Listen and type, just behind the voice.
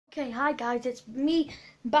Okay, hi guys, it's me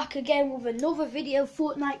back again with another video,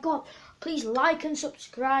 Fortnite God. Please like and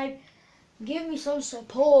subscribe, give me some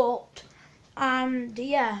support, and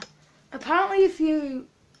yeah, apparently if you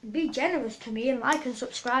be generous to me and like and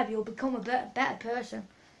subscribe, you'll become a better person.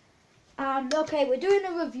 Okay, we're doing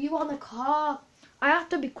a review on a car. I have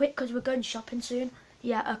to be quick because we're going shopping soon.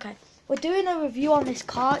 Yeah, okay. We're doing a review on this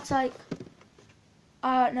car. It's like,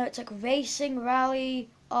 no, it's like racing, rally,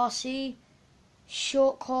 RC,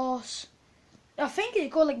 short course. I think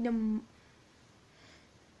it's got like the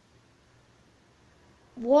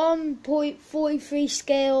 1.43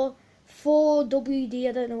 scale 4WD,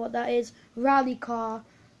 I don't know what that is, rally car.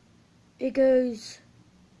 It goes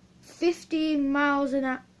 15 miles an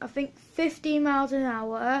hour, I think 15 miles an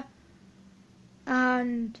hour,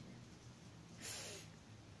 and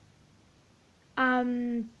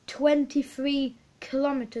 23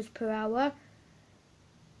 kilometers per hour.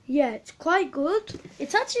 Yeah, it's quite good.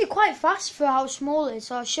 It's actually quite fast for how small it is.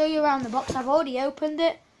 So I'll show you around the box. I've already opened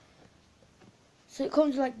it. So it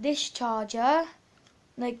comes like this charger.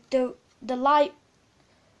 Like the light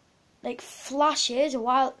like flashes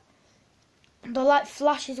while the light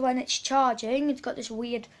flashes when it's charging. It's got this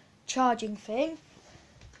weird charging thing.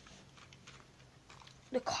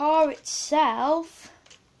 The car itself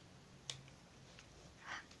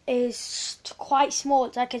is quite small.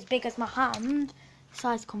 It's like as big as my hand.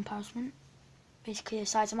 Size comparison, basically the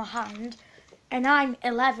size of my hand, and I'm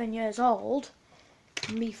 11 years old.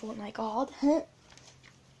 Me, Fortnite God.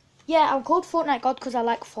 Yeah, I'm called Fortnite God because I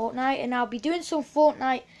like Fortnite, and I'll be doing some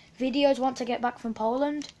Fortnite videos once I get back from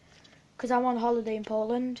Poland, because I'm on holiday in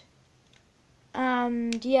Poland.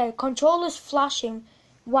 And yeah, controller's flashing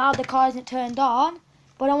while the car isn't turned on,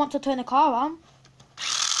 but I want to turn the car on.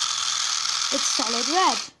 It's solid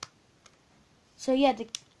red. So yeah,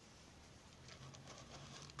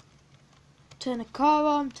 turn the car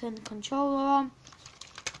on, turn the controller on.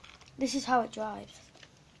 This is how it drives.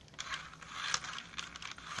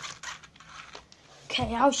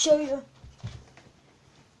 Okay, I'll show you.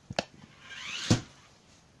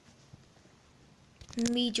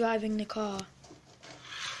 Me driving the car.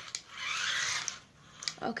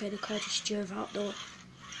 Okay, the car just drove out though.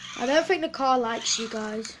 I don't think the car likes you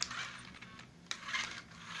guys.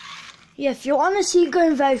 Yeah, if you want to see it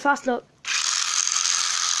going very fast, look.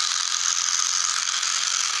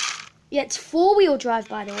 Yeah, it's four-wheel drive,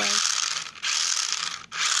 by the way.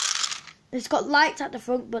 It's got lights at the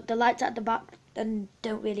front, but the lights at the back don't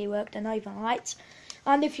really work. They're not even lights.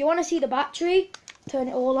 And if you want to see the battery, turn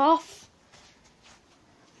it all off.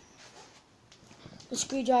 The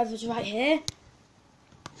screwdriver's right here.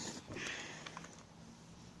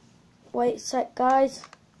 Wait a sec, guys.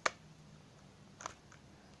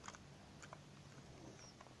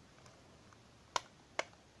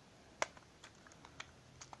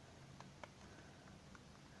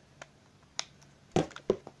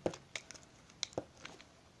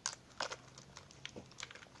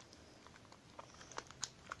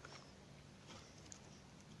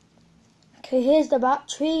 Okay, here's the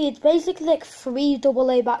battery. It's basically like 3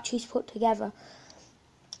 AA batteries put together.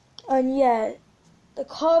 And yeah, the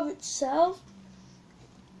car itself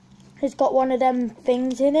has got one of them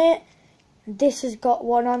things in it. This has got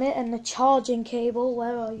one on it, and the charging cable.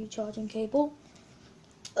 Where are you, charging cable?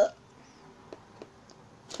 I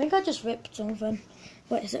think I just ripped something.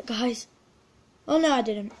 What is it, guys? Oh no, I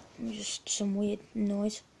didn't. Just some weird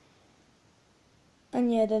noise.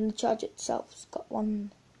 And yeah, then the charger itself's got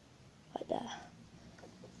one right there.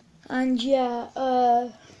 And yeah,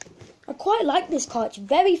 I quite like this car. It's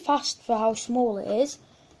very fast for how small it is.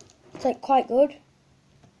 It's like quite good.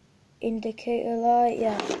 Indicator light,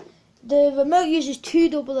 yeah. The remote uses 2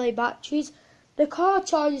 AA batteries. The car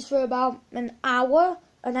charges for about an hour,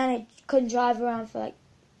 and then it can drive around for like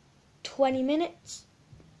 20 minutes.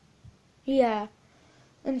 Yeah,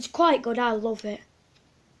 and it's quite good. I love it.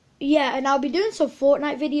 Yeah, and I'll be doing some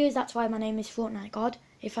Fortnite videos. That's why my name is Fortnite God,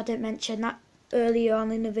 if I didn't mention that earlier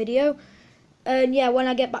on in the video. And yeah, when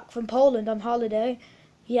I get back from Poland on holiday,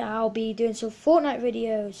 yeah, I'll be doing some Fortnite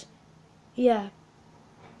videos. Yeah.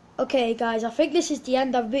 Okay, guys, I think this is the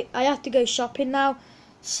end. I have to go shopping now.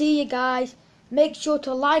 See you guys. Make sure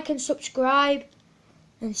to like and subscribe.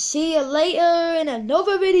 And see you later in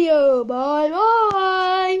another video. Bye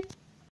bye.